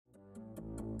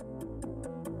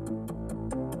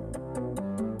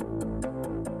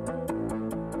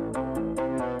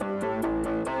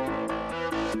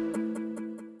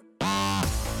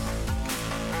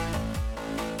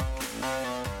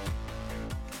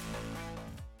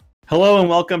Hello and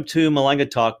welcome to Malanga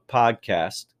Talk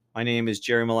podcast. My name is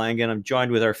Jerry Malanga and I'm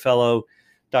joined with our fellow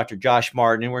Dr. Josh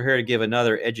Martin, and we're here to give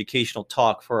another educational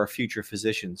talk for our future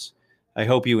physicians. I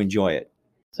hope you enjoy it.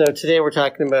 So today we're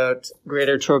talking about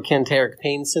greater trochanteric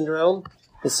pain syndrome.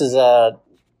 This is a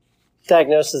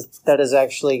diagnosis that is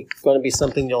actually going to be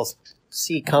something you'll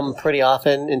see come pretty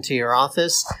often into your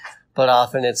office, but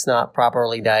often it's not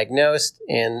properly diagnosed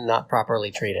and not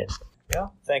properly treated. Yeah,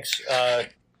 thanks,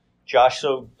 Josh.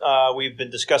 So we've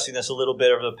been discussing this a little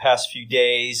bit over the past few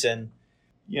days, and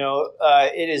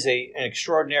it is an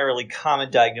extraordinarily common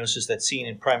diagnosis that's seen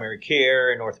in primary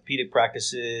care, in orthopedic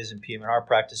practices, and PM&R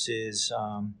practices,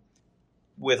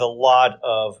 with a lot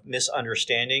of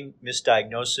misunderstanding,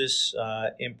 misdiagnosis,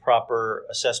 improper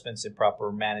assessments, improper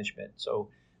management. So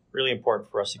really important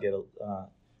for us to get an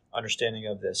understanding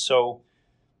of this. So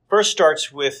first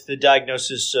starts with the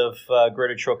diagnosis of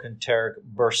greater trochanteric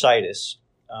bursitis.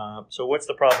 So what's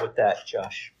the problem with that,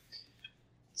 Josh?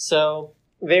 So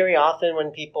very often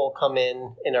when people come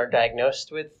in and are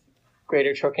diagnosed with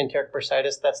greater trochanteric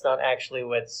bursitis, that's not actually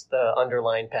what's the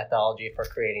underlying pathology for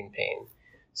creating pain.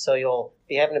 So you'll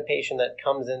be having a patient that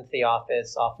comes into the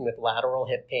office, often with lateral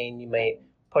hip pain. You might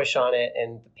push on it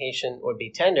and the patient would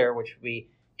be tender, which would be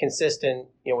consistent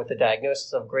with the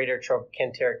diagnosis of greater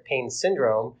trochanteric pain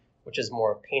syndrome, which is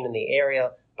more pain in the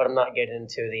area, but I'm not getting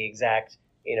into the exact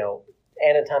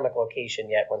anatomic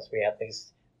location yet once we at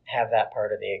least have that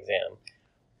part of the exam.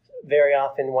 Very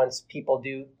often once people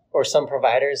do, or some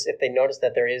providers, if they notice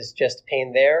that there is just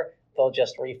pain there, they'll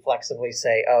just reflexively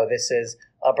say, oh, this is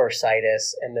a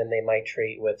bursitis, and then they might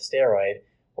treat with steroid,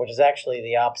 which is actually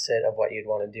the opposite of what you'd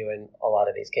want to do in a lot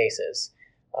of these cases.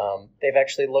 They've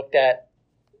actually looked at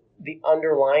the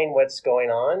underlying what's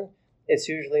going on. It's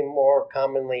usually more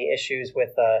commonly issues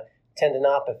with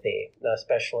tendinopathy,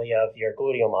 especially of your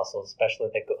gluteal muscles, especially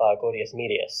the gluteus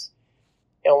medius.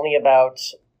 Only about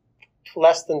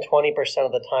less than 20%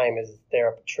 of the time is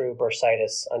there a true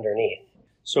bursitis underneath.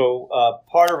 So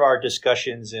part of our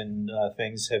discussions and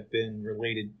things have been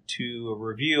related to a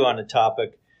review on a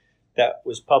topic that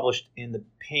was published in the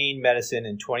Pain Medicine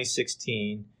in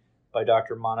 2016 by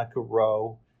Dr. Monica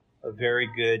Rowe, a very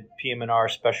good PM&R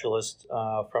specialist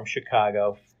from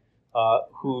Chicago,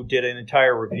 who did an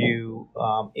entire review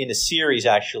in a series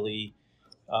actually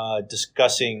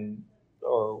discussing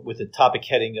or with the topic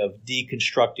heading of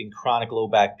deconstructing chronic low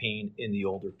back pain in the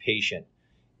older patient.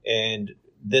 And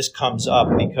this comes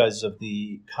up because of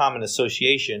the common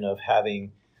association of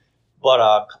having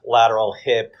buttock, lateral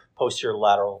hip, posterior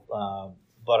lateral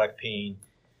buttock pain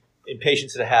in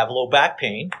patients that have low back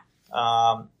pain,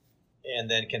 and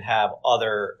then can have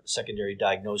other secondary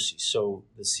diagnoses. So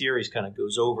the series kind of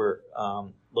goes over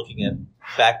looking at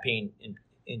back pain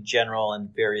in general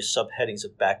and various subheadings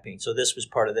of back pain. So this was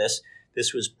part of this.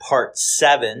 This was part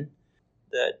 7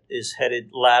 that is headed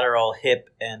lateral hip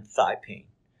and thigh pain.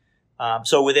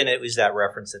 So within it was that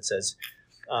reference that says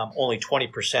only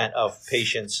 20% of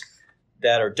patients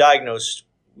that are diagnosed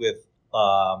with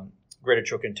greater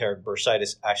trochanteric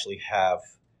bursitis actually have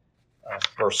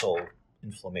bursal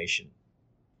inflammation.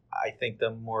 I think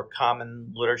the more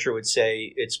common literature would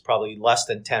say it's probably less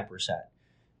than 10%.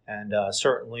 And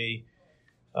certainly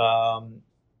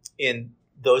in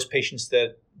those patients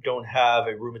that don't have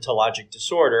a rheumatologic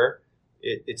disorder,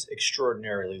 it's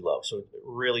extraordinarily low. So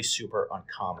really super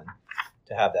uncommon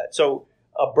to have that. So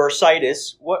a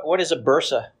bursitis, what is a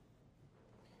bursa?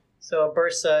 So a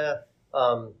bursa,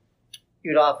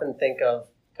 you'd often think of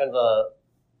kind of a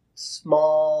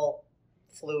small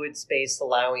fluid space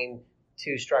allowing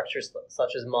two structures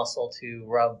such as muscle to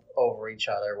rub over each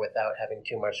other without having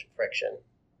too much friction.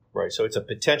 Right. So it's a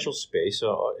potential space,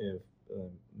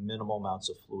 minimal amounts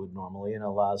of fluid normally, and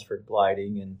allows for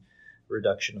gliding and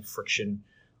reduction of friction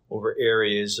over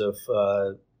areas of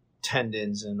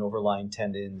tendons and overlying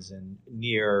tendons and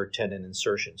near tendon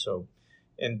insertion. So,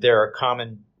 and there are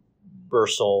common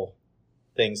bursal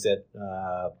things that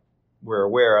we're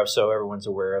aware of. So everyone's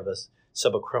aware of this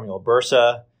subacromial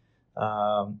bursa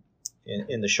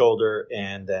in the shoulder,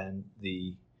 and then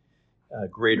the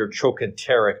greater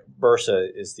trochanteric bursa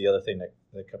is the other thing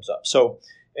that comes up. So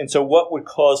what would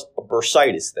cause a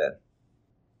bursitis then?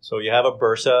 So you have a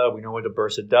bursa. We know what a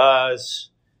bursa does.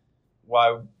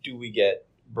 Why do we get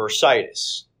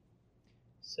bursitis?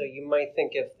 So you might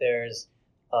think if there's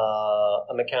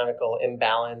a mechanical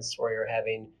imbalance where you're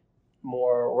having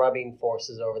more rubbing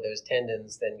forces over those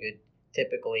tendons than you'd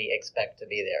typically expect to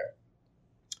be there.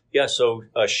 Yeah, so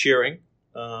shearing,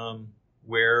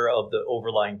 wear of the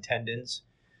overlying tendons,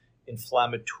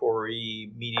 inflammatory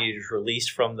mediators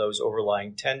released from those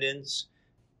overlying tendons,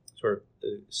 sort of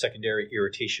the secondary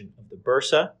irritation of the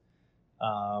bursa.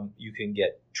 You can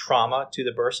get trauma to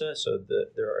the bursa, so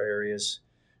there are areas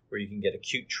where you can get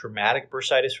acute traumatic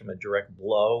bursitis from a direct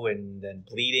blow and then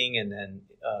bleeding and then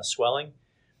swelling.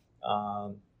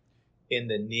 In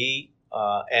the knee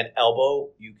and elbow,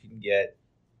 you can get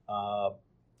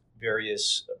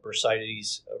various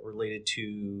bursitis related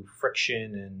to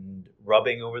friction and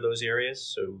rubbing over those areas.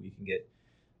 So you can get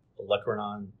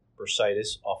olecranon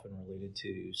bursitis, often related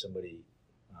to somebody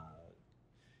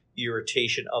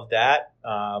irritation of that,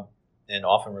 and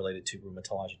often related to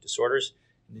rheumatologic disorders.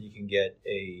 And then you can get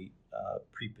a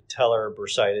prepatellar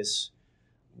bursitis,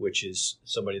 which is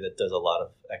somebody that does a lot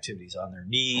of activities on their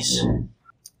knees,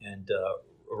 and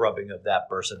rubbing of that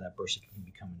bursa, and that bursa can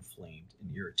become inflamed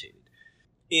and irritated.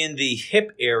 In the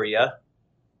hip area,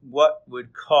 what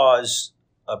would cause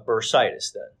a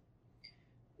bursitis then?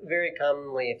 Very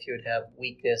commonly, if you would have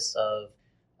weakness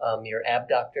of your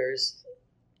abductors,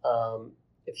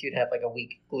 if you'd have like a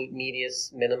weak glute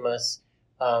medius minimus,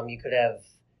 you could have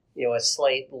a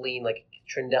slight lean, like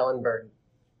Trendelenburg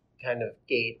kind of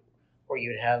gait, where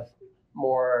you'd have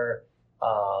more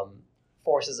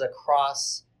forces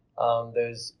across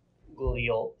those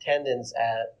gluteal tendons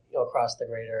across the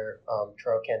greater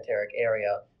trochanteric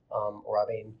area,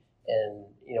 rubbing, and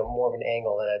more of an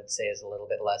angle that I'd say is a little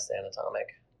bit less anatomic.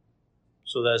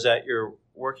 So is that your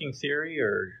working theory,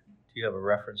 or do you have a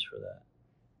reference for that?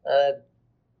 That'd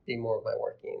be more of my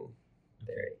working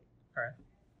theory. All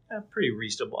right. Pretty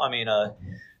reasonable. I mean,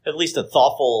 at least a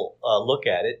thoughtful look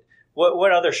at it.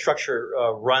 What other structure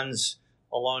runs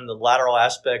along the lateral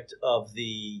aspect of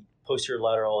the posterior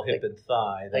lateral hip and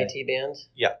thigh? IT band?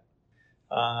 Yeah.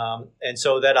 And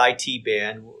so that IT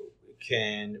band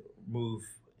can move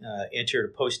anterior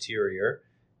to posterior,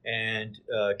 and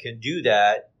can do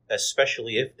that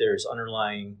especially if there's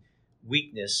underlying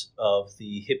weakness of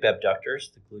the hip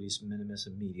abductors, the gluteus minimus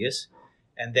and medius.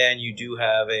 And then you do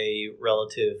have a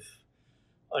relative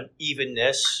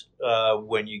unevenness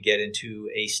when you get into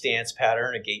a stance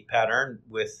pattern, a gait pattern,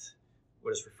 with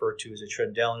what is referred to as a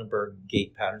Trendelenburg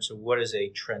gait pattern. So what is a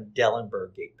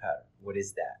Trendelenburg gait pattern? What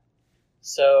is that?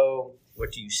 So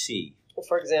what do you see?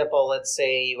 For example, let's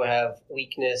say you have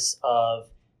weakness of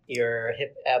your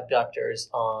hip abductors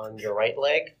on your right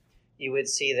leg. You would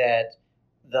see that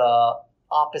the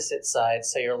opposite side,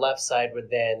 so your left side,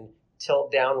 would then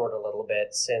tilt downward a little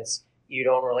bit, since you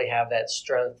don't really have that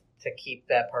strength to keep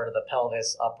that part of the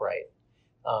pelvis upright.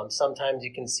 Sometimes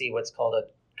you can see what's called a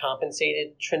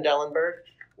compensated Trendelenburg,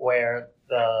 where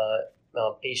the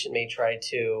patient may try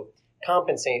to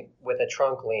compensate with a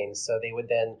trunk lean. So they would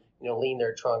then lean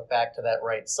their trunk back to that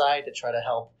right side to try to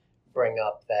help bring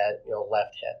up that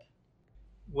left hip.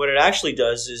 What it actually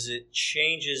does is it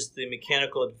changes the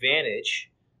mechanical advantage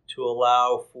to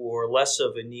allow for less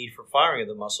of a need for firing of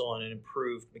the muscle and an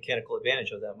improved mechanical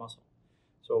advantage of that muscle.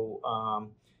 So,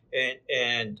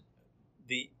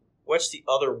 what's the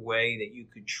other way that you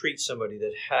could treat somebody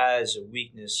that has a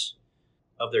weakness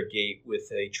of their gait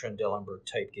with a Trendelenburg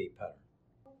type gait pattern?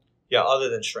 Yeah, other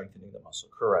than strengthening the muscle.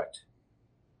 Correct.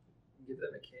 Give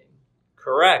them a cane.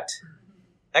 Correct.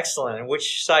 Excellent. And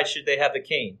which side should they have the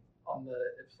cane? On the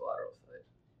ipsilateral side.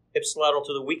 Ipsilateral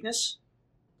to the weakness?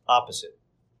 Opposite.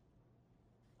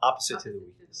 Opposite to the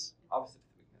weakness. Opposite to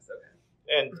the weakness,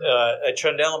 okay. And a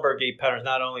Trendelenburg gait pattern is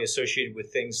not only associated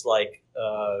with things like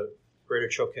greater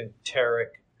trochanteric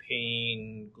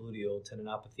pain, gluteal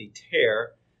tendinopathy,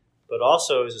 tear, but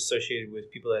also is associated with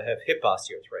people that have hip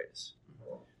osteoarthritis.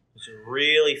 It's a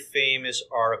really famous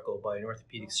article by an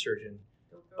orthopedic surgeon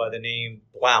by the name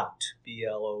Blount,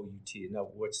 B-L-O-U-T. Now,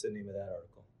 what's the name of that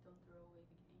article?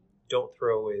 Don't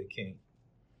throw away the cane.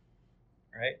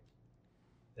 Right?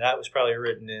 That was probably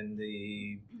written in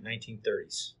the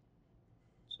 1930s.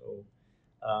 So,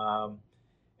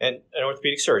 and an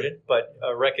orthopedic surgeon, but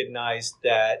recognized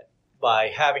that by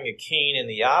having a cane in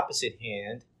the opposite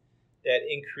hand, that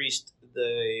increased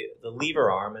the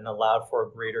lever arm and allowed for a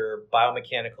greater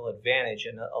biomechanical advantage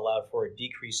and allowed for a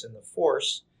decrease in the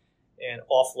force and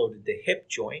offloaded the hip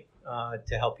joint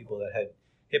to help people that had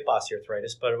hip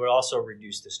osteoarthritis, but it would also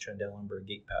reduce this Trendelenburg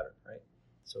gait pattern, right?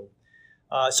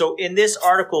 So in this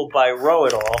article by Rowe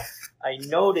et al., I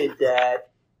noted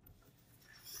that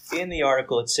in the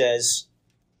article it says,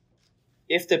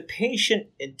 if the patient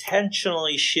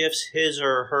intentionally shifts his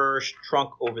or her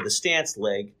trunk over the stance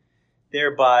leg,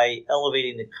 thereby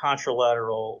elevating the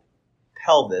contralateral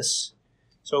pelvis.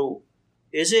 So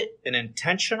is it an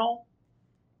intentional?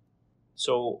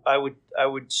 So I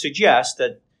would suggest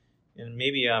that, and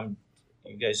maybe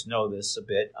you guys know this a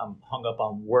bit, I'm hung up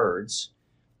on words,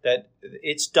 that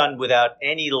it's done without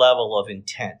any level of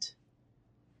intent.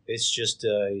 It's just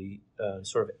a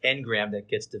sort of engram that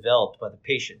gets developed by the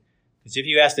patient. Because if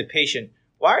you ask the patient,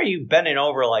 why are you bending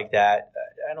over like that?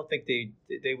 I don't think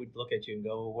they would look at you and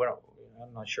go, well,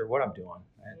 I'm not sure what I'm doing.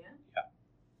 Yeah.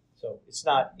 So it's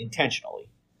not intentionally.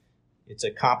 It's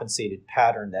a compensated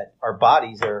pattern that our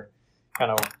bodies are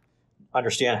kind of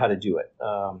understand how to do it.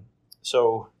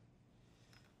 So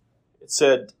it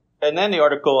said, and then the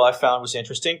article I found was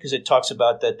interesting because it talks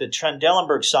about that the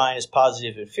Trendelenburg sign is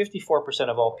positive in 54%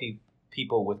 of all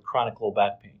people with chronic low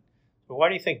back pain. But why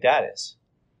do you think that is?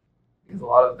 Because a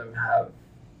lot of them have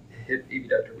hip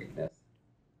abductor weakness.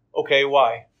 Okay,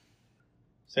 why?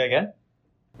 Say again?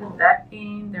 With back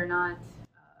pain, they're not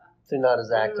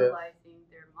as active. utilizing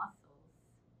their muscles.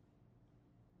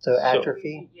 So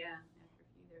atrophy? Yeah,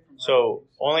 atrophy. So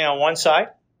only on one side?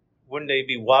 Wouldn't they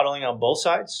be waddling on both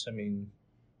sides? I mean,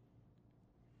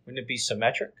 wouldn't it be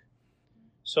symmetric?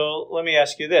 So let me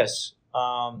ask you this.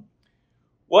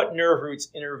 What nerve roots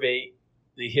innervate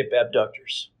the hip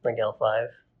abductors? Like L5.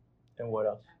 And what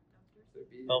else? So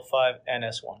it'd be L5 and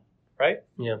S1, right?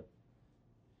 Yeah.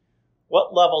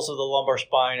 What levels of the lumbar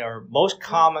spine are most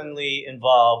commonly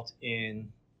involved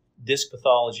in disc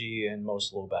pathology and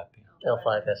most low back pain?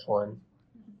 L5, S1.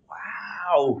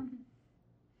 Wow.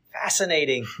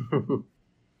 Fascinating.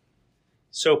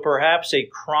 So perhaps a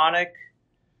chronic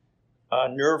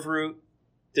nerve root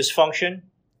dysfunction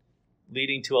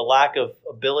leading to a lack of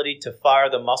ability to fire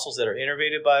the muscles that are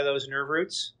innervated by those nerve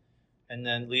roots, and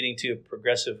then leading to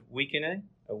progressive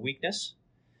weakness.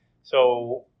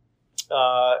 So,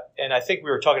 and I think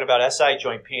we were talking about SI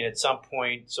joint pain at some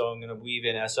point, so I'm going to weave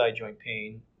in SI joint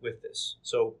pain with this.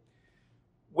 So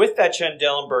with that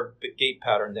Trendelenburg gait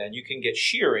pattern, then you can get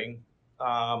shearing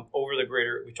over the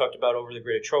greater, we talked about over the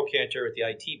greater trochanter at the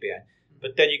IT band,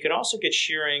 but then you can also get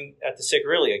shearing at the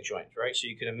sacroiliac joint, right? So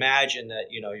you can imagine that,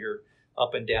 you're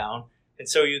up and down, and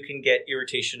so you can get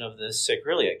irritation of the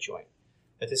sacroiliac joint.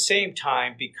 At the same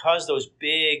time, because those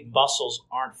big muscles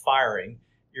aren't firing,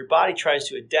 your body tries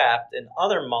to adapt and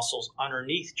other muscles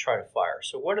underneath try to fire.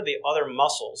 So what are the other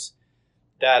muscles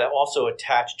that also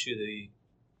attach to the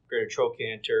greater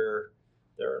trochanter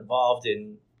that are involved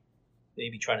in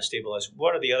maybe trying to stabilize?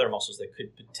 What are the other muscles that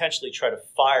could potentially try to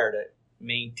fire to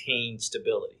maintain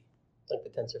stability? Like the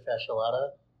tensor fasciolata?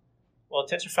 Well,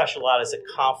 tensor fasciolata is a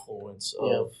confluence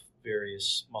of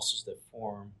various muscles that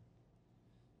form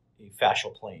a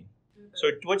fascial plane.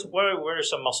 So what are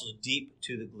some muscles deep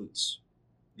to the glutes?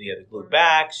 You have the glute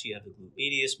max, you have the glute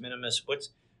medius, minimus.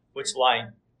 What's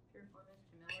lying?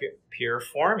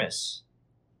 Piriformis.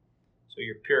 So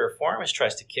your piriformis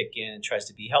tries to kick in and tries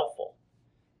to be helpful.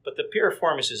 But the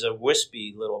piriformis is a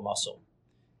wispy little muscle.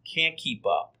 Can't keep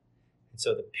up. And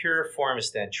so the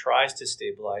piriformis then tries to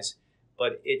stabilize,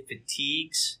 but it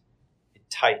fatigues, it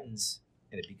tightens,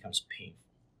 and it becomes painful.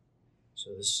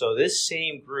 So this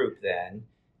same group then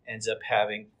ends up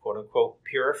having, quote unquote,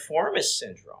 piriformis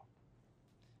syndrome.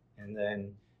 And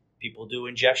then people do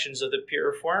injections of the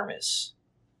piriformis.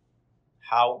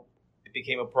 How it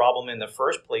became a problem in the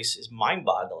first place is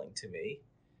mind-boggling to me.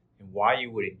 And why you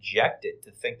would inject it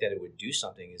to think that it would do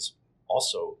something is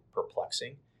also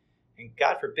perplexing. And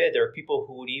God forbid, there are people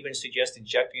who would even suggest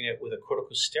injecting it with a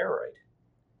corticosteroid,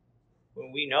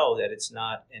 when we know that it's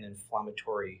not an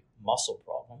inflammatory muscle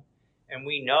problem. And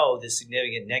we know the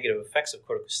significant negative effects of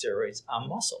corticosteroids on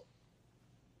muscle.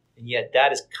 And yet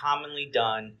that is commonly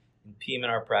done in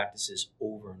PM&R practices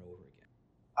over and over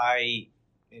again.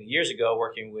 Years ago,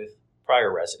 working with prior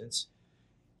residents,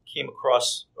 came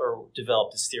across or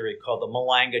developed this theory called the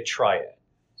Malanga Triad.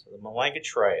 So the Malanga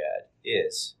Triad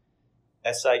is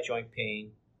SI joint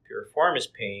pain, piriformis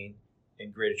pain,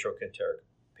 and greater trochanteric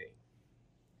pain.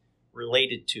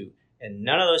 Related to, and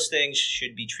none of those things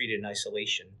should be treated in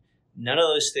isolation. None of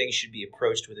those things should be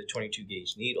approached with a 22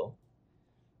 gauge needle.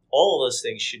 All of those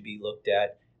things should be looked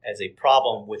at as a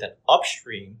problem with an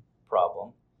upstream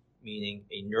problem, meaning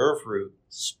a nerve root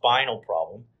spinal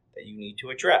problem that you need to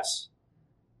address.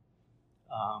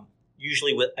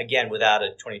 Usually, without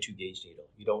a 22 gauge needle.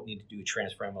 You don't need to do a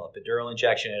transfemoral epidural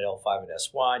injection at L5 and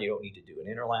S1. You don't need to do an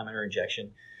interlaminar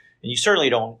injection. And you certainly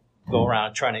don't go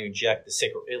around trying to inject the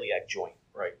sacroiliac joint,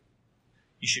 right?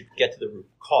 You should get to the root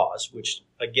cause, which,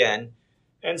 again,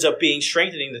 ends up being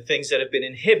strengthening the things that have been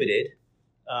inhibited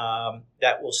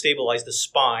that will stabilize the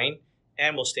spine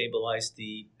and will stabilize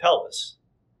the pelvis.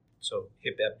 So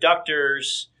hip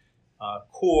abductors,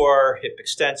 core, hip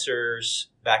extensors,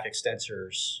 back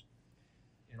extensors,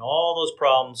 and all those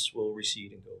problems will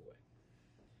recede and go away.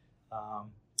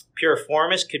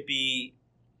 Piriformis could be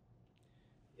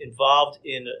involved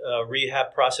in a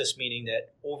rehab process, meaning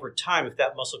that over time, if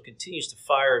that muscle continues to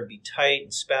fire and be tight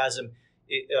and spasm,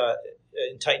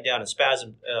 and tighten down and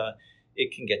spasm,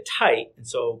 it can get tight. And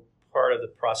so part of the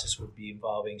process would be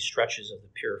involving stretches of the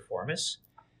piriformis,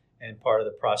 and part of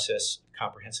the process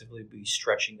comprehensively would be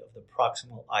stretching of the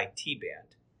proximal IT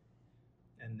band.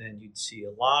 And then you'd see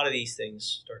a lot of these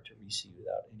things start to recede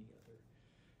without any other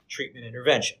treatment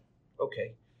intervention.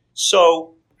 Okay,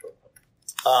 so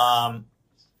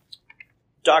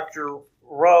Dr.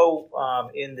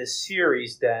 Rowe in this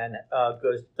series then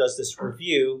does this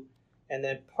review, and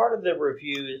then part of the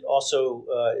review also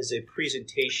is a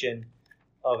presentation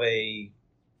of a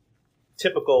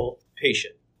typical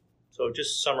patient. So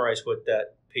just summarize what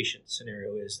that patient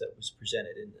scenario is that was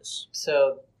presented in this.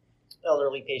 So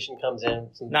elderly patient comes in.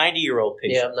 90-year-old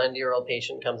patient. Yeah, 90-year-old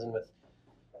patient comes in with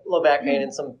low back pain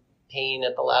and some pain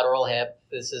at the lateral hip.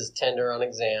 This is tender on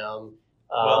exam.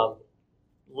 Well,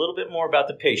 a little bit more about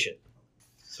the patient.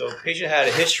 So the patient had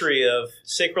a history of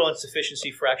sacral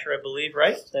insufficiency fracture, I believe,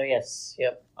 right? So yes,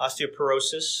 yep.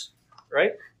 Osteoporosis,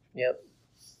 right? Yep.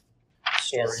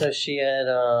 Story. Yeah, so she had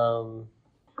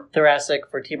thoracic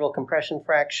vertebral compression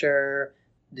fracture,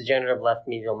 degenerative left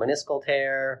medial meniscal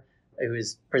tear, who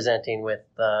was presenting with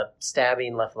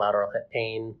stabbing left lateral hip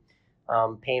pain.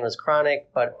 Pain was chronic,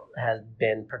 but has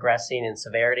been progressing in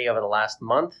severity over the last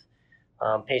month.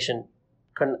 Patient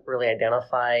couldn't really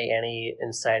identify any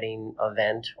inciting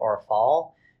event or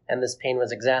fall, and this pain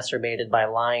was exacerbated by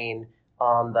lying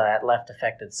on that left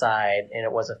affected side, and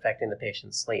it was affecting the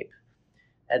patient's sleep.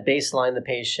 At baseline, the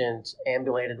patient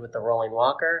ambulated with the rolling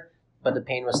walker, but the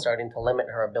pain was starting to limit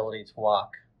her ability to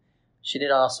walk. She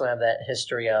did also have that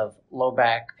history of low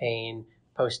back pain,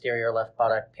 posterior left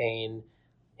buttock pain,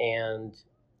 and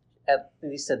at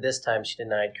least at this time, she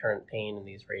denied current pain in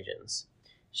these regions.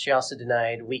 She also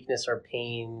denied weakness or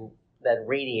pain that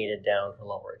radiated down her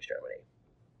lower extremity.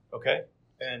 Okay.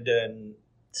 And then...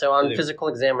 So on physical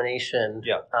examination,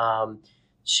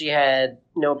 she had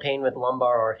no pain with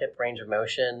lumbar or hip range of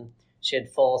motion. She had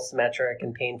full symmetric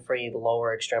and pain-free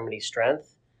lower extremity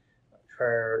strength.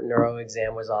 Her neuro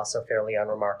exam was also fairly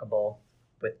unremarkable,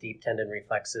 with deep tendon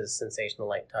reflexes, sensational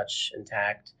light touch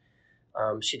intact.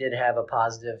 She did have a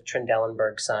positive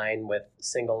Trendelenburg sign with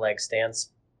single leg stance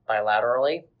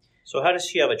bilaterally. So how does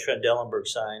she have a Trendelenburg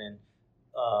sign and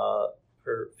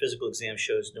her physical exam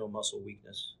shows no muscle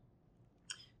weakness?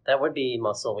 That would be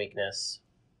muscle weakness.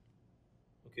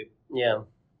 Okay. Yeah.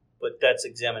 But that's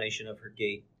examination of her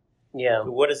gait. Yeah.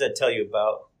 So what does that tell you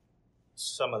about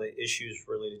some of the issues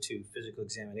related to physical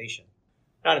examination?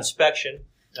 Not inspection,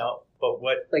 no, but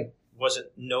what wasn't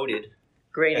noted?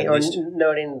 Grading or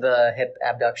noting the hip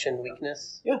abduction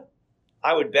weakness? Yeah.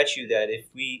 I would bet you that if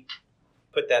we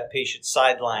put that patient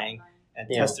side-lying and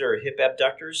tested her hip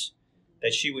abductors,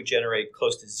 that she would generate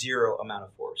close to zero amount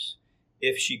of force,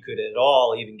 if she could at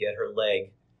all even get her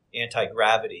leg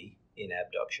anti-gravity in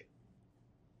abduction.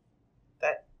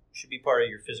 That should be part of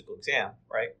your physical exam,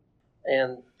 right?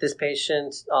 And this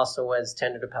patient also was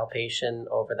tender to palpation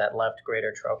over that left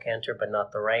greater trochanter, but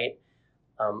not the right.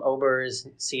 Ober's,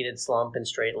 seated slump, and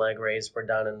straight leg raise were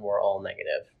done and were all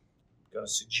negative. I'm going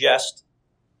to suggest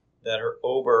that her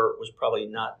Ober was probably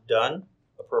not done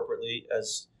appropriately,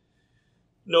 as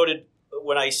noted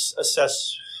when I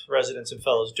assess residents and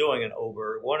fellows doing an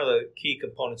Ober. One of the key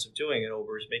components of doing an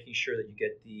Ober is making sure that you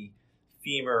get the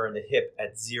femur and the hip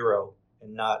at zero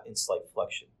and not in slight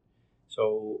flexion.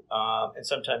 So, and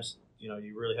sometimes,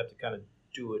 you really have to kind of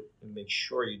do it and make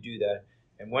sure you do that.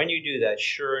 And when you do that,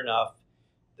 sure enough,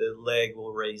 the leg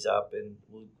will raise up and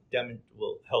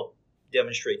will help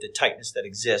demonstrate the tightness that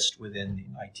exists within the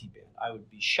IT band. I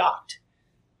would be shocked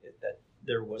that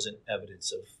there wasn't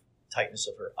evidence of tightness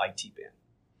of her IT band.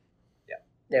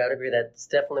 Yeah, I'd agree. That's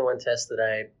definitely one test that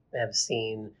I have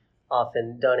seen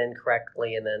often done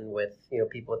incorrectly, and then with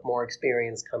people with more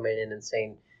experience coming in and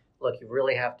saying, look, you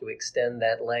really have to extend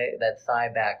that thigh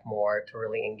back more to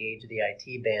really engage the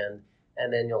IT band,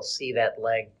 and then you'll see that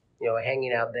leg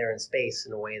hanging out there in space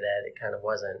in a way that it kind of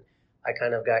wasn't. I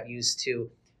kind of got used to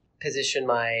position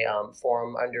my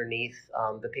forearm underneath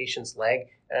the patient's leg,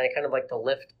 and I kind of like to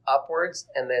lift upwards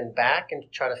and then back and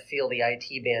try to feel the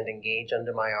IT band engage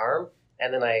under my arm,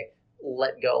 and then I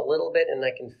let go a little bit and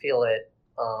I can feel it,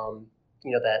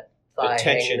 that thigh the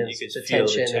tension, hanging. you can feel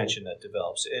the tension that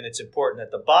develops. And it's important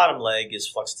that the bottom leg is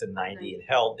flexed to 90 and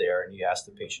held there, and you ask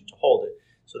the patient to hold it.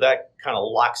 So that kind of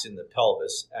locks in the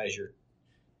pelvis as you're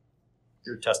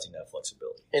testing that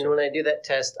flexibility. And when I do that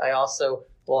test, I also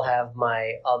will have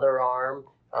my other arm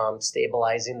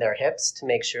stabilizing their hips to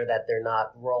make sure that they're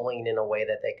not rolling in a way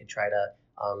that they could try to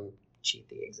cheat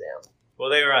the exam. Well,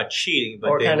 they are not cheating,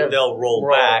 but they'll roll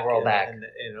back, and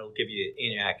it'll give you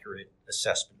an inaccurate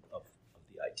assessment of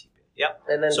the IT band. Yep.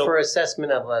 And then So- for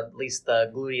assessment of at least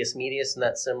the gluteus medius in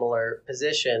that similar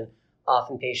position,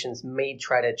 often patients may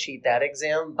try to cheat that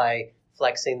exam by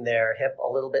flexing their hip a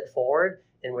little bit forward,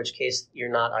 in which case you're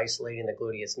not isolating the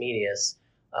gluteus medius.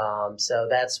 So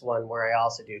that's one where I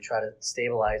also do try to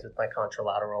stabilize with my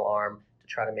contralateral arm to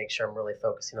try to make sure I'm really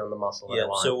focusing on the muscle that I Yeah.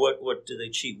 want. So what do they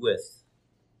cheat with?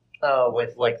 Oh,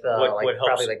 with what helps?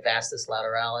 probably like vastus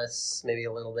lateralis, maybe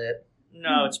a little bit.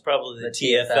 No, it's probably the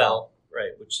TFL,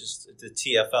 right? Which is the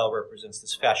TFL represents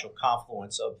this fascial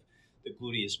confluence of the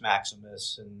gluteus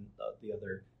maximus and the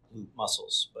other glute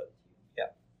muscles. But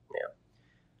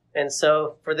And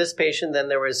so for this patient, then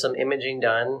there was some imaging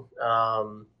done.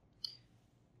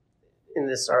 In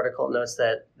this article, it notes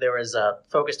that there was a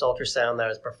focused ultrasound that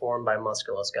was performed by a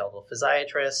musculoskeletal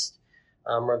physiatrist,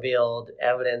 revealed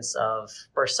evidence of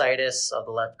bursitis of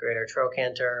the left greater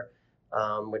trochanter,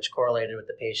 which correlated with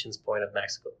the patient's point of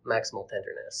maximal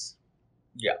tenderness.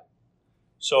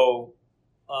 so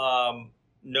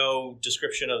no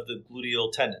description of the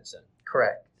gluteal tendons then.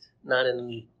 Correct. Not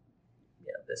in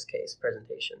this case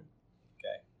presentation.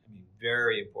 Okay, I mean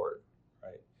very important,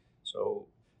 right? So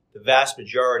the vast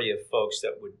majority of folks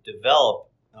that would develop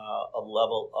a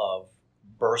level of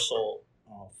bursal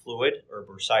fluid or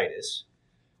bursitis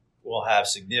will have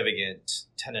significant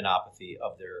tendinopathy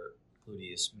of their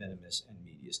gluteus minimus and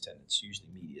medius tendons, usually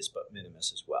medius, but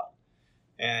minimus as well.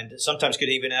 And sometimes could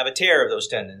even have a tear of those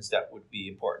tendons that would be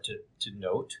important to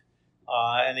note.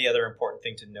 And the other important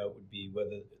thing to note would be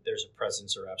whether there's a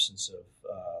presence or absence of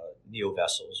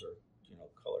neovessels or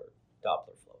color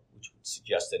Doppler flow, which would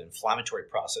suggest an inflammatory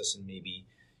process, and maybe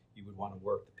you would want to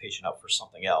work the patient up for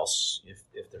something else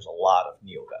if there's a lot of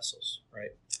neovessels,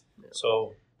 right? Yeah.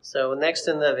 So next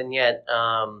in the vignette,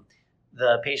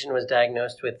 the patient was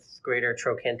diagnosed with greater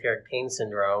trochanteric pain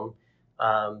syndrome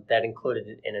that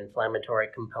included an inflammatory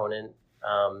component.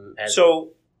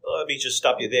 Let me just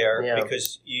stop you there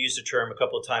because you used the term a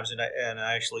couple of times, and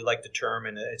I actually like the term,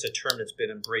 and it's a term that's been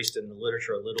embraced in the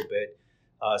literature a little bit.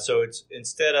 So it's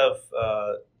instead of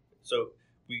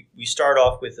we start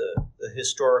off with a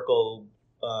historical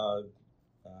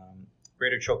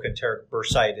greater trochanteric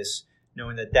bursitis,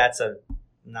 knowing that that's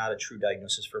not a true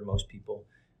diagnosis for most people.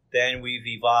 Then we've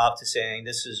evolved to saying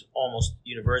this is almost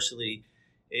universally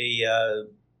a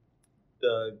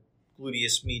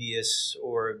gluteus medius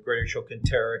or greater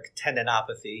trochanteric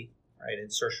tendinopathy, right?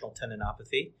 Insertional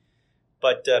tendinopathy.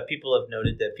 But people have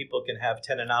noted that people can have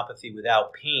tendinopathy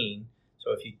without pain.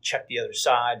 So if you check the other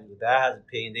side that has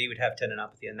pain, they would have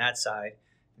tendinopathy on that side.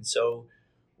 And so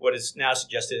what is now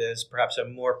suggested as perhaps a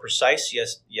more precise,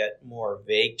 yet more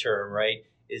vague term, right,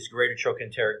 is greater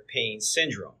trochanteric pain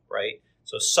syndrome, right?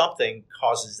 So something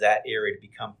causes that area to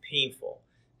become painful.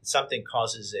 Something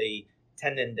causes a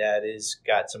tendon that is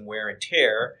got some wear and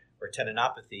tear or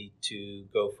tendinopathy to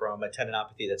go from a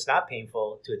tendinopathy that's not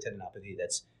painful to a tendinopathy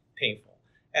that's painful.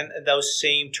 And those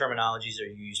same terminologies are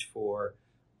used for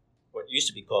what used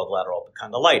to be called lateral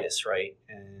epicondylitis, right?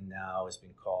 And now has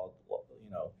been called,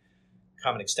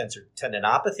 common extensor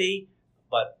tendinopathy,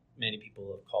 but many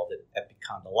people have called it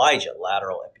epicondylalgia,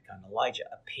 lateral epicondylalgia,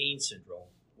 a pain syndrome.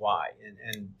 Why?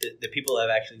 And the people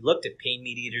have actually looked at pain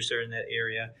mediators that are in that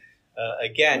area.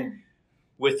 Again,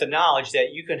 with the knowledge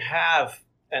that you can have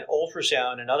an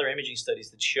ultrasound and other imaging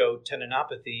studies that show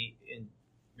tendinopathy in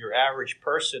your average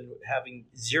person having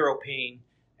zero pain,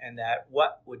 and that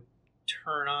what would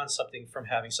turn on something from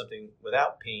having something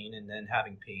without pain and then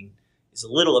having pain is a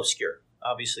little obscure.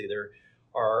 Obviously, there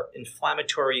are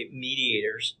inflammatory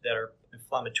mediators that are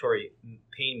inflammatory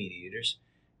pain mediators.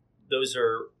 Those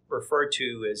are referred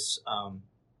to as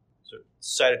sort of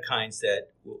cytokines that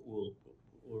will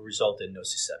result in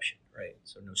nociception, right?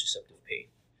 So nociceptive pain.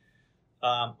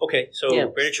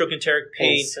 Greater trochanteric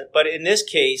pain. But in this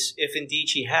case, if indeed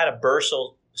she had a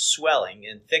bursal swelling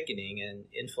and thickening and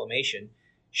inflammation,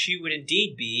 she would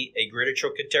indeed be a greater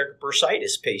trochanteric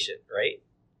bursitis patient, right?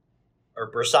 Or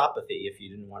bursopathy, if you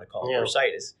didn't want to call it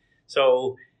bursitis.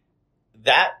 So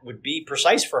that would be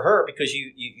precise for her because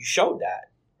you showed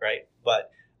that, right? But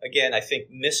again, I think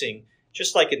missing,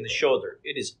 just like in the shoulder,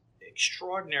 it is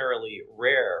extraordinarily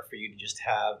rare for you to just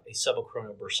have a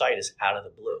subacromial bursitis out of the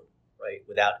blue, right?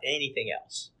 Without anything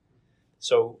else.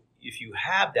 So if you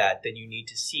have that, then you need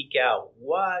to seek out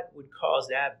what would cause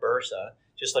that bursa,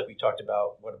 just like we talked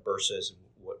about what a bursa is and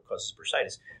what causes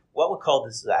bursitis. What would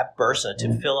cause that bursa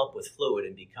to fill up with fluid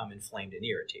and become inflamed and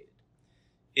irritated?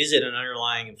 Is it an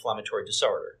underlying inflammatory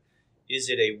disorder? Is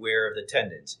it a wear of the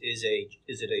tendons? Is it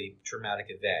a traumatic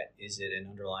event? Is it an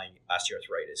underlying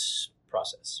osteoarthritis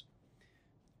process?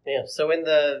 Yeah. So in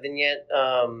the vignette,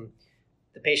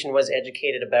 the patient was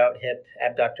educated about hip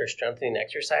abductor strengthening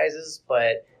exercises,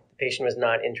 but the patient was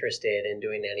not interested in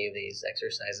doing any of these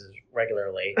exercises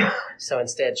regularly. So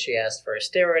instead, she asked for a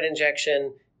steroid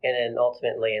injection, and then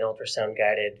ultimately an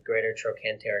ultrasound-guided greater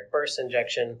trochanteric burst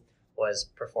injection was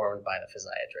performed by the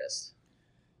physiatrist.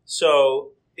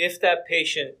 So if that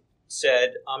patient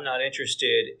said, I'm not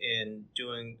interested in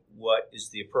doing what is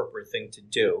the appropriate thing to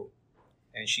do,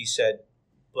 and she said,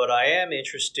 but I am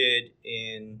interested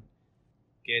in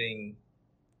getting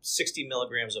 60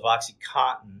 milligrams of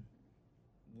OxyContin,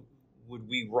 would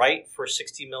we write for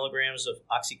 60 milligrams of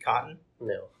OxyContin?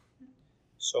 No.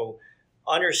 So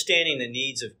understanding the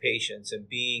needs of patients and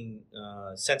being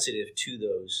sensitive to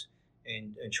those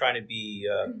and trying to be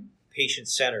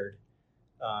patient-centered,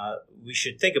 we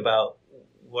should think about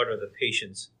what are the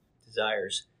patient's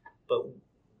desires. But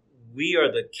we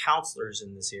are the counselors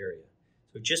in this area.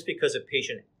 So just because a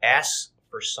patient asks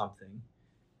for something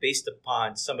based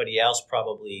upon somebody else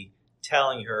probably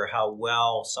telling her how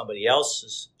well somebody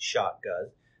else's shotgun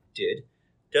did,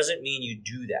 doesn't mean you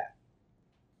do that.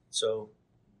 So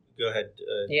go ahead.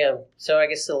 Yeah, so I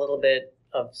guess a little bit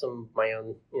of some of my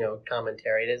own,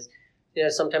 commentary. It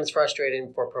is, sometimes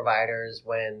frustrating for providers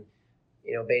when,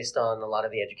 based on a lot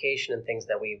of the education and things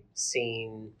that we've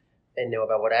seen and know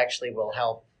about what actually will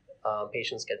help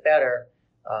patients get better,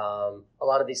 a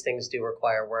lot of these things do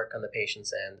require work on the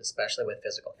patient's end, especially with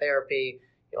physical therapy.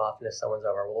 Often if someone's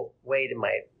overweight, it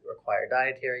might require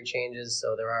dietary changes.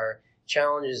 So there are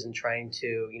challenges in trying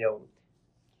to,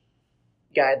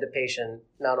 guide the patient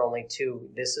not only to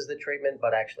this is the treatment,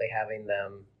 but actually having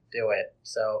them do it.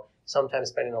 So sometimes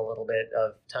spending a little bit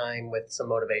of time with some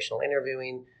motivational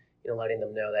interviewing, letting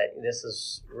them know that this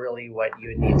is really what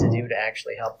you need to do to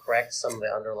actually help correct some of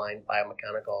the underlying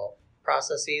biomechanical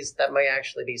processes. That might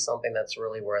actually be something that's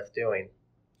really worth doing.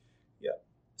 Yeah.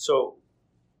 So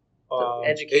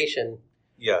education.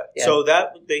 Yeah. Yeah. So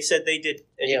that they said they did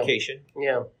education.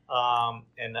 Yeah.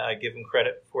 And I give them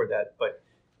credit for that, but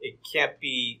it can't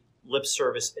be lip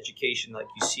service education like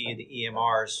you see in the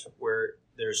EMRs where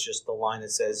there's just the line that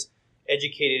says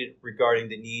educated regarding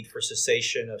the need for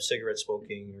cessation of cigarette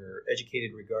smoking or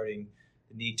educated regarding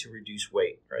the need to reduce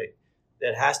weight, right?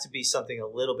 That has to be something a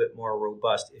little bit more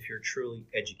robust if you're truly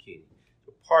educating.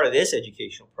 So part of this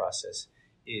educational process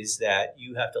is that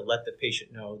you have to let the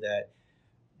patient know that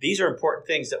these are important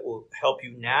things that will help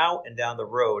you now and down the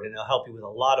road, and they'll help you with a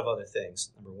lot of other things,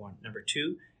 number one. Number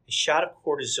two, a shot of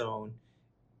cortisone,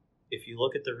 if you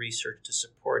look at the research to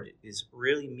support it, is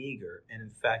really meager. And in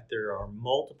fact, there are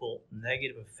multiple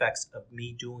negative effects of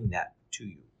me doing that to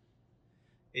you.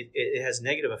 It has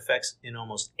negative effects in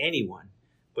almost anyone,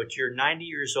 but you're 90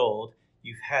 years old,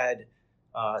 you've had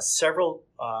several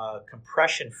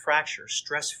compression fractures,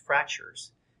 stress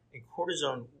fractures, and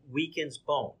cortisone weakens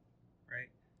bone, right?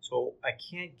 So I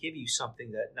can't give you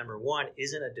something that, number one,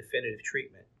 isn't a definitive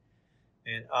treatment.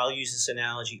 And I'll use this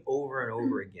analogy over and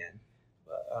over again,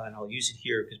 and I'll use it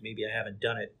here because maybe I haven't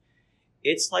done it.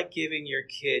 It's like giving your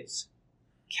kids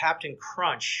Captain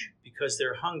Crunch because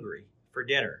they're hungry for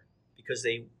dinner, because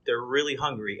they're really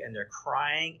hungry and they're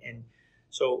crying. And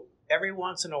so every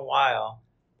once in a while,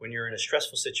 when you're in a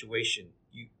stressful situation,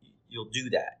 you'll do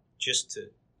that just to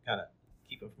kind of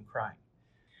keep them from crying.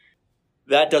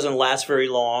 That doesn't last very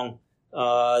long.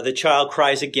 The child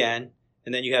cries again,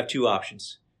 and then you have two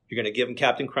options. You're going to give them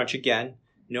Captain Crunch again,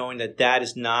 knowing that that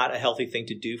is not a healthy thing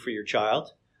to do for your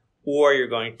child, or you're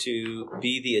going to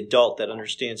be the adult that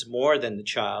understands more than the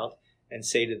child and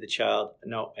say to the child,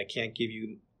 no, I can't give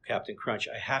you Captain Crunch.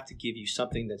 I have to give you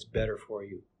something that's better for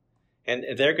you. And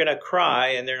they're going to cry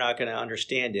and they're not going to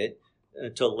understand it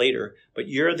until later, but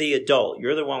you're the adult.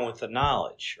 You're the one with the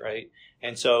knowledge, right?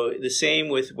 And so the same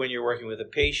with when you're working with a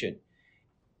patient.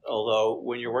 Although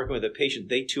when you're working with a patient,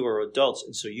 they too are adults.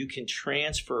 And so you can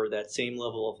transfer that same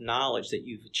level of knowledge that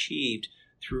you've achieved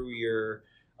through your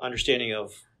understanding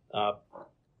of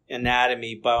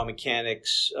anatomy,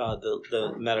 biomechanics,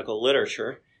 the medical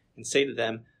literature, and say to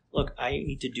them, look, I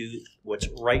need to do what's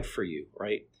right for you,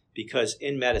 right? Because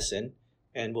in medicine,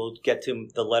 and we'll get to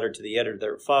the letter to the editor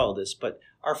that followed this, but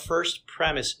our first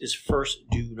premise is first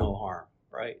do no harm,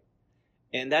 right?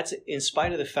 And that's in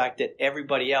spite of the fact that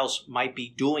everybody else might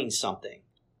be doing something,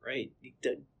 right?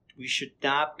 We should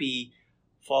not be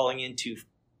falling into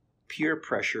peer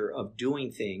pressure of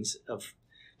doing things, of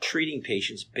treating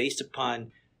patients based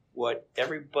upon what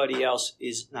everybody else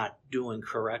is not doing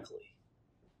correctly.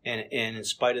 And in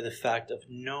spite of the fact of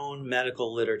known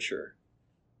medical literature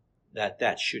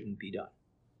that shouldn't be done.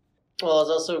 Well, there's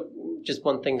also just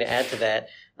one thing to add to that.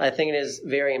 I think it is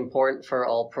very important for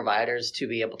all providers to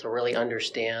be able to really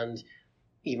understand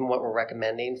even what we're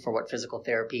recommending for what physical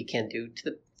therapy can do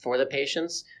for the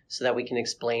patients, so that we can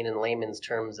explain in layman's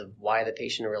terms of why the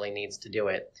patient really needs to do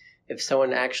it. If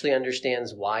someone actually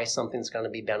understands why something's going to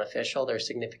be beneficial, they're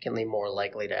significantly more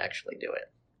likely to actually do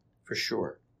it. For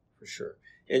sure.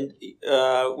 And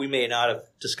we may not have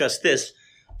discussed this,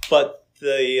 but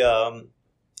the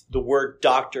word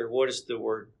doctor, what is the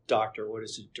word doctor? What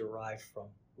does it derive from?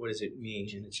 What does it mean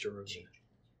in its derivative?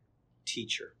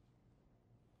 Teacher.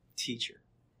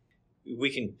 We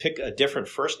can pick a different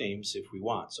first names if we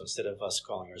want. So instead of us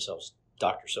calling ourselves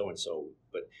Dr. So-and-so,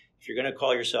 but if you're going to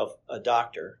call yourself a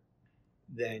doctor,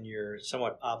 then you're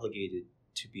somewhat obligated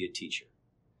to be a teacher.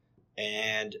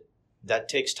 And that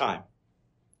takes time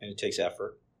and it takes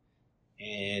effort.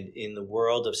 And in the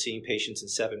world of seeing patients in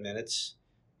 7 minutes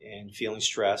and feeling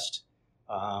stressed,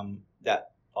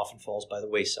 that often falls by the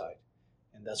wayside.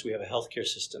 And thus we have a healthcare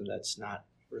system that's not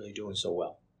really doing so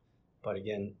well. But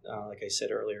again, like I said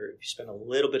earlier, if you spend a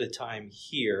little bit of time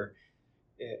here,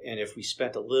 and if we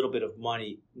spent a little bit of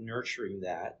money nurturing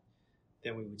that,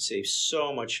 then we would save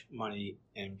so much money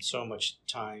and so much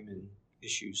time and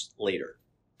issues later.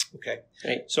 Okay.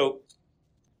 Right. So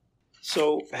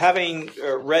having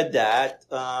read that,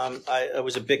 I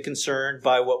was a bit concerned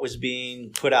by what was being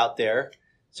put out there.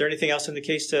 Is there anything else in the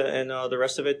case and the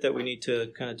rest of it that we need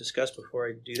to kind of discuss before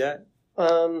I do that?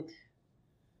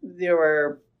 There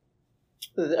were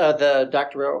the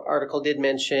doctoral article did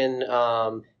mention,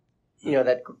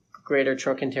 that greater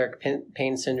trochanteric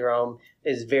pain syndrome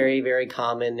is very, very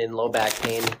common in low back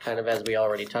pain, kind of as we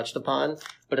already touched upon,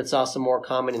 but it's also more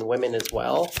common in women as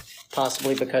well,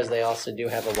 possibly because they also do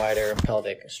have a wider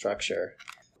pelvic structure.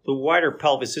 The wider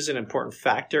pelvis is an important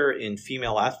factor in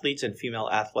female athletes and female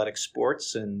athletic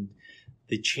sports, and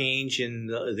the change in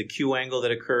the Q angle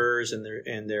that occurs and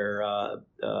the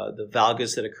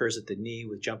valgus that occurs at the knee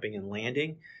with jumping and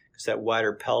landing, because that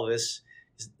wider pelvis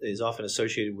is often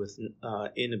associated with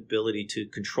inability to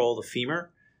control the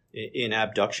femur in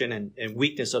abduction and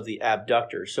weakness of the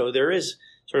abductor. So there is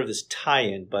sort of this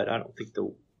tie-in, but I don't think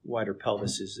the wider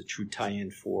pelvis is a true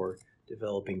tie-in for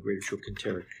developing greater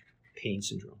trochanteric pain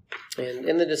syndrome. And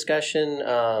in the discussion,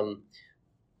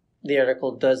 the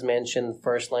article does mention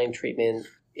first-line treatment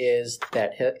is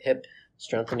that hip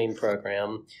strengthening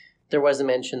program. There was a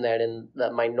mention that in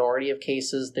the minority of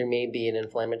cases, there may be an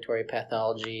inflammatory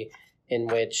pathology in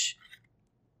which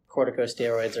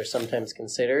corticosteroids are sometimes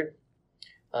considered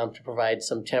to provide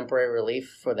some temporary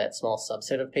relief for that small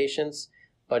subset of patients.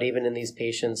 But even in these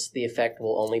patients, the effect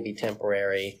will only be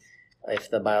temporary if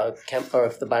the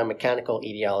biomechanical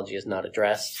etiology is not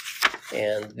addressed.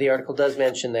 And the article does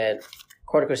mention that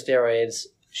corticosteroids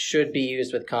should be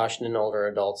used with caution in older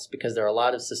adults because there are a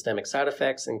lot of systemic side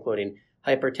effects, including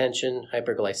hypertension,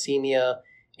 hyperglycemia,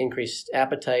 increased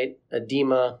appetite,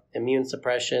 edema, immune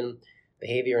suppression,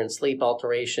 behavior and sleep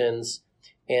alterations,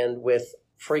 and with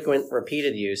frequent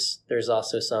repeated use, there's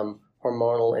also some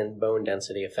hormonal and bone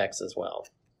density effects as well.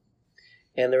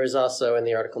 And there is also in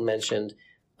the article mentioned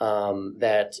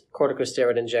that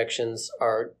corticosteroid injections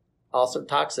are also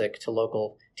toxic to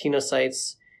local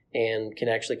tenocytes and can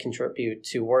actually contribute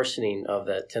to worsening of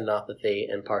the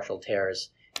tendinopathy and partial tears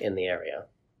in the area.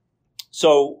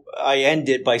 So I end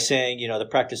it by saying, the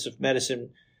practice of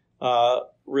medicine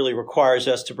really requires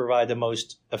us to provide the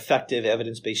most effective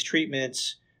evidence-based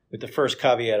treatments with the first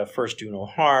caveat of first do no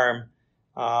harm,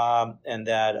 and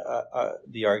that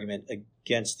the argument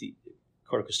against the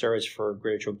corticosteroids for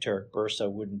greater trochanteric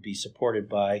bursa wouldn't be supported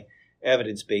by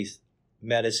evidence-based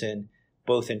medicine,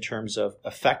 both in terms of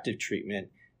effective treatment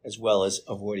as well as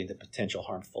avoiding the potential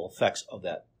harmful effects of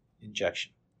that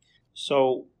injection.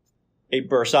 So a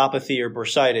bursopathy or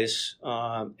bursitis,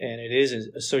 and it is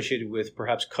associated with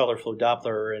perhaps color flow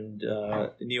Doppler and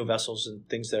neovessels and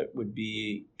things that would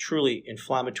be truly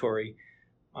inflammatory.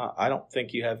 I don't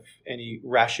think you have any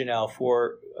rationale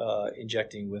for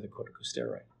injecting with a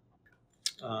corticosteroid.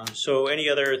 So any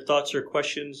other thoughts or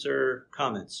questions or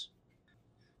comments?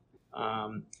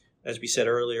 As we said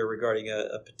earlier regarding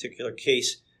a particular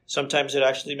case, sometimes it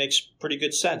actually makes pretty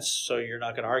good sense. So you're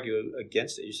not going to argue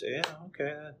against it. You say, yeah,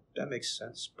 okay, that makes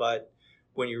sense. But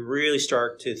when you really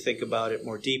start to think about it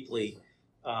more deeply,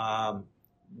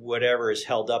 whatever is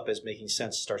held up as making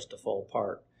sense starts to fall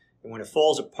apart. And when it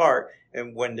falls apart,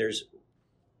 and when there's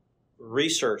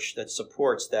research that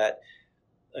supports that,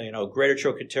 greater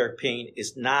trochanteric pain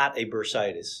is not a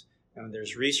bursitis, and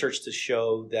there's research to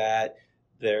show that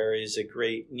there is a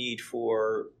great need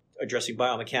for addressing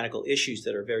biomechanical issues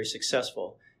that are very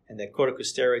successful, and that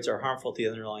corticosteroids are harmful to the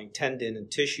underlying tendon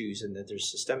and tissues, and that there's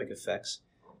systemic effects,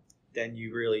 then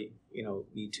you really,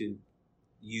 need to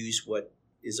use what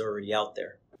is already out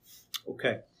there.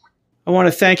 Okay. I want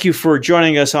to thank you for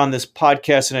joining us on this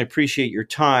podcast, and I appreciate your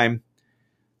time.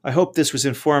 I hope this was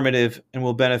informative and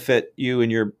will benefit you in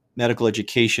your medical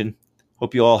education.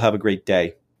 Hope you all have a great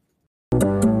day.